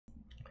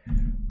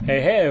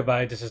Hey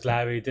everybody, this is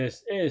Larry.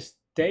 This is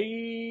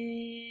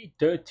day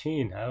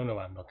 13. I don't know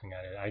why I'm looking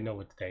at it. I know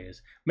what the day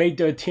is. May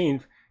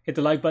 13th. Hit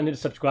the like button, hit the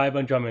subscribe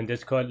button, join me in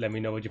Discord. Let me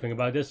know what you think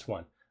about this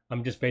one.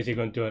 I'm just basically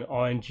going to do an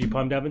RNG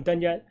pump that I haven't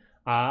done yet.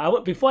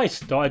 Before I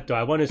start though,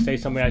 I want to say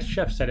something as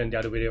Chef said in the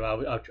other video.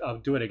 I'll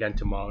do it again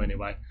tomorrow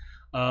anyway.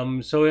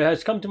 So it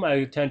has come to my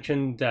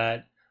attention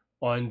that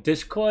on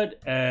Discord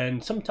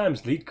and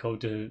sometimes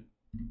Leetcode, the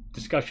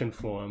discussion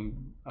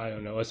forum, I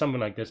don't know, or something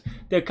like this.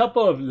 There are a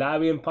couple of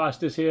Larry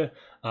imposters here.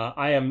 Hello,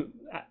 I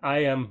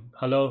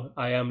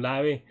am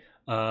Larry.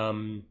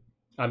 I'm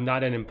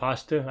not an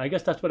imposter. I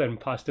guess that's what an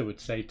imposter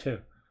would say too.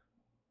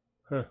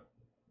 Huh.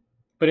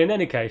 But in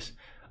any case,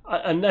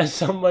 unless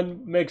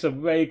someone makes a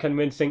very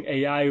convincing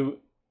AI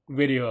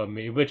video of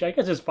me, which I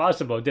guess is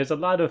possible, there's a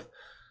lot of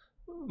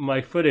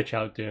my footage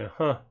out there,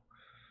 huh?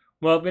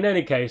 Well, in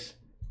any case,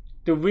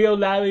 the real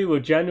Larry will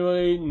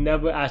generally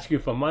never ask you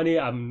for money.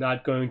 I'm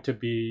not going to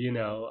be,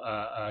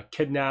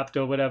 kidnapped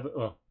or whatever.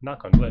 Well,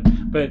 knock on wood.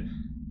 But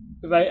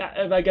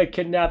if I get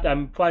kidnapped,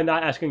 I'm probably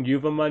not asking you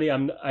for money.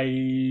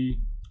 I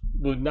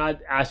would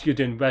not ask you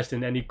to invest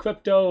in any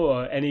crypto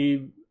or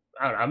any.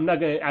 I don't know, I'm not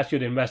going to ask you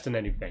to invest in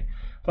anything.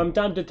 From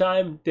time to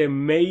time, there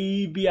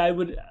maybe I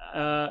would,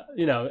 for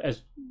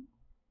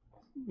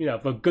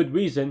good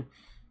reason,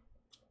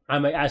 I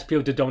might ask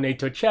people to donate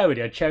to a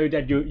charity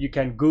that you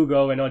can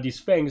Google and all these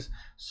things.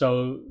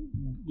 So,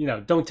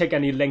 don't take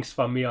any links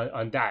from me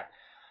on that.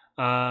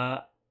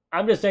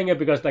 I'm just saying it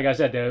because, like I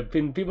said, there have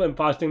been people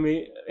imposting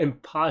me.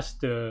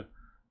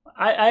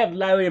 I have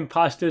Larry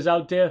imposters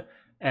out there,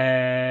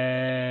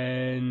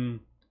 and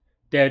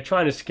they're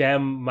trying to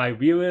scam my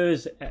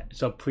viewers.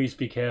 So please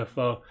be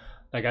careful.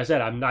 Like I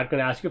said, I'm not going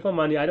to ask you for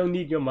money. I don't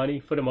need your money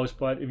for the most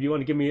part. If you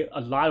want to give me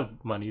a lot of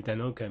money, then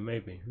okay,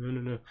 maybe.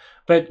 No.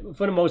 But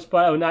for the most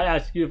part, I will not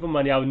ask you for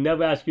money. I will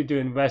never ask you to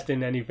invest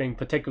in anything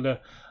particular.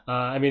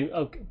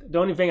 The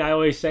only thing I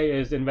always say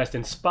is invest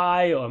in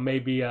SPY or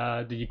maybe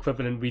the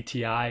equivalent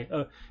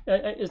VTI.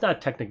 It's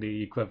not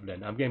technically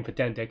equivalent. I'm getting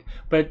pedantic.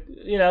 But,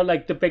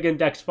 like the big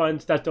index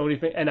funds, that's the only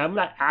thing. And I'm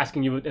not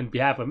asking you on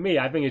behalf of me.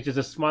 I think it's just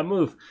a smart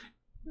move.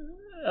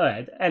 All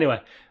right, anyway.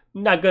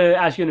 Not going to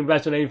ask you to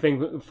invest in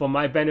anything for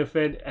my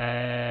benefit,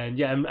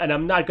 and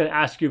I'm not going to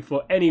ask you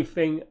for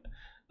anything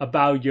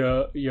about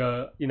your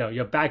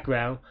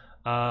background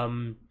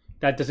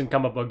that doesn't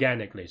come up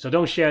organically. So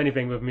don't share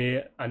anything with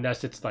me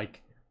unless it's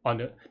like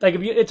if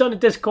it's on the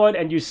Discord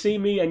and you see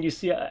me and you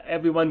see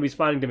everyone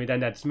responding to me, then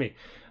that's me.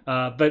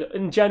 But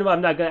in general, I'm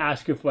not going to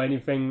ask you for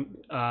anything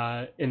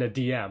in a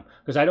DM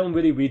because I don't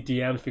really read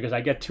DMs because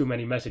I get too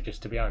many messages,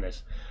 to be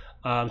honest.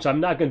 So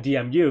I'm not going to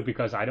DM you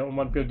because I don't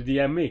want people to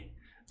DM me.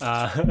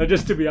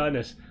 Just to be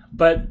honest,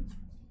 but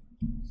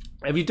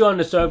if you do on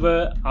the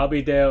server, I'll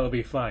be there. It'll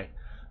be fine.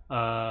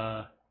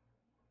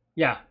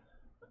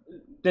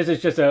 This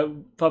is just a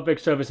public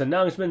service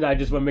announcement. I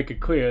just want to make it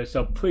clear.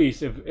 So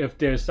please, if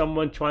there's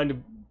someone trying to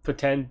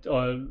pretend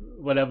or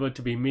whatever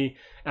to be me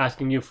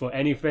asking you for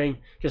anything,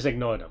 just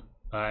ignore them.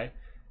 All right.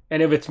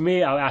 And if it's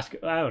me, I'll ask.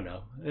 I don't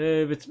know.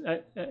 If it's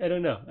I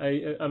don't know.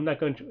 I'm not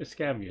going to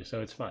scam you,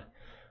 so it's fine.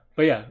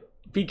 But yeah.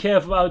 Be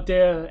careful out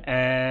there,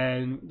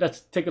 and let's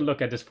take a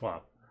look at this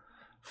prompt.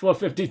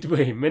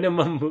 453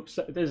 minimum moves.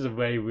 This is a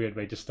very weird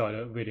way to start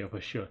a video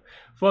for sure.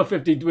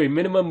 453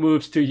 minimum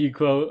moves to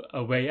equal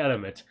array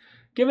element.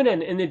 Given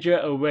an integer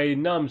array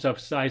nums of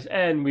size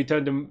n,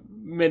 return the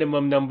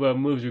minimum number of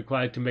moves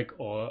required to make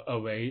all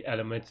array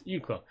elements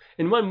equal.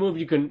 In one move,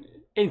 you can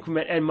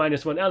increment n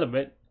minus 1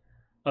 element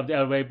of the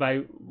array by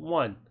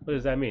 1. What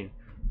does that mean?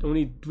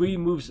 Only 3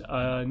 moves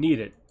are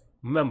needed.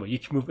 Remember,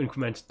 each move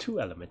increments 2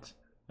 elements.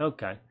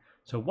 Okay,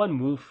 so one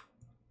move.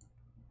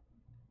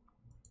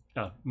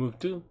 Move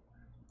 2.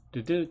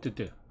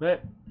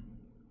 Right?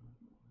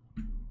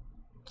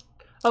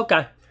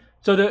 Okay.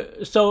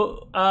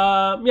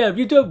 If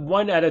you do it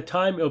one at a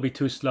time, it'll be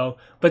too slow.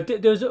 But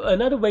there's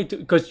another way to,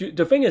 because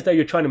the thing is that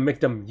you're trying to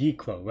make them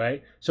equal,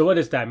 right? So what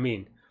does that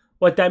mean?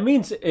 What that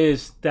means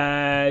is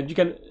that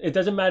it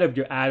doesn't matter if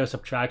you add or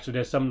subtract, so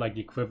there's some like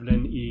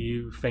equivalent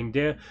thing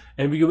there.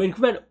 And if you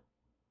increment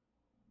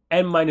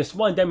n minus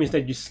 1, that means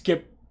that you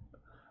skip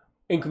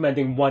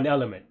incrementing one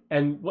element,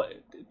 and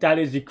that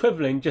is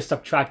equivalent just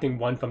subtracting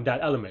 1 from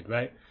that element,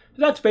 right?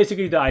 So that's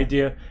basically the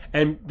idea.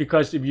 And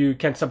because if you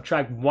can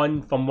subtract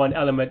 1 from one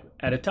element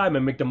at a time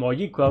and make them all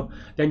equal,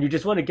 then you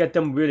just want to get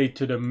them really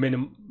to the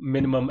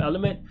minimum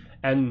element,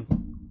 and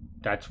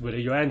that's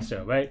really your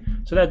answer, right?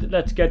 So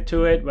let's get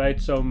to it, right?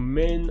 So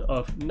min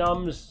of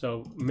nums,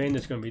 so min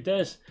is going to be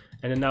this,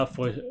 and then now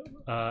for we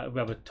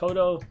have a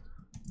total.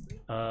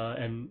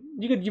 And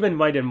you could even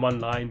write it in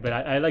one line, but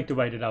I like to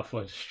write it out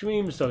for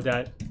stream so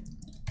that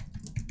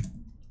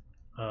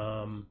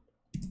it's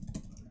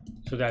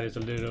a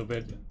little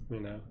bit,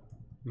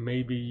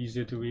 maybe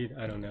easier to read.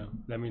 I don't know.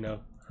 Let me know.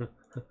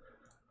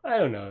 I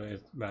don't know.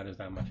 It matters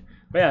that much.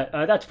 But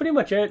yeah, that's pretty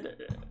much it.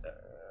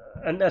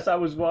 Unless I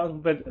was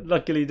wrong, but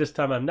luckily this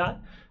time I'm not.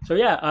 So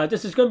yeah,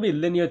 this is going to be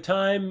linear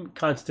time,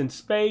 constant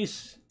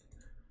space.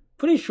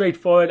 Pretty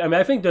straightforward. I mean,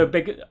 I think the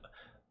big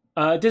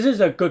This is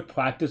a good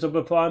practice of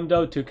a problem,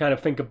 though, to kind of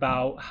think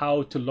about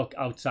how to look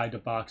outside the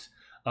box.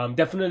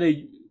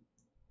 Definitely,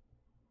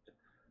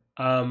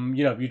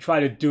 you try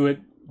to do it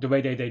the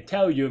way they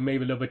tell you,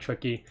 maybe a little bit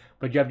tricky,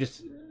 but you have to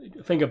just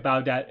think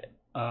about that.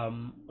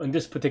 In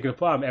this particular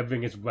problem,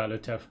 everything is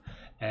relative,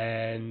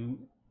 and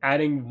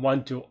adding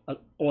one to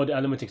all the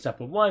elements except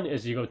for one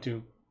is equal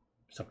to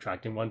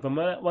subtracting one from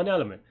one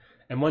element.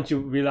 And once you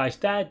realize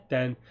that,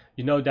 then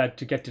you know that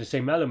to get to the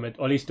same element,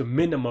 or at least the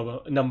minimum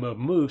number of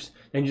moves,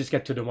 then you just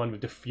get to the one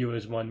with the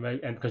fewest one, right?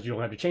 And because you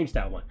don't have to change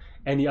that one.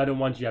 Any other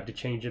ones, you have to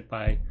change it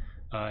by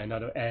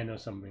another n or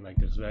something like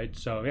this, right?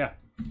 So yeah,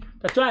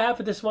 that's what I have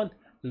for this one.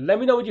 Let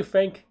me know what you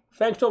think.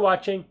 Thanks for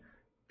watching.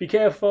 Be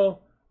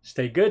careful.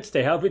 Stay good.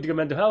 Stay healthy to your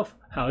mental health.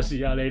 I'll see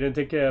y'all later.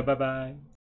 Take care. Bye-bye.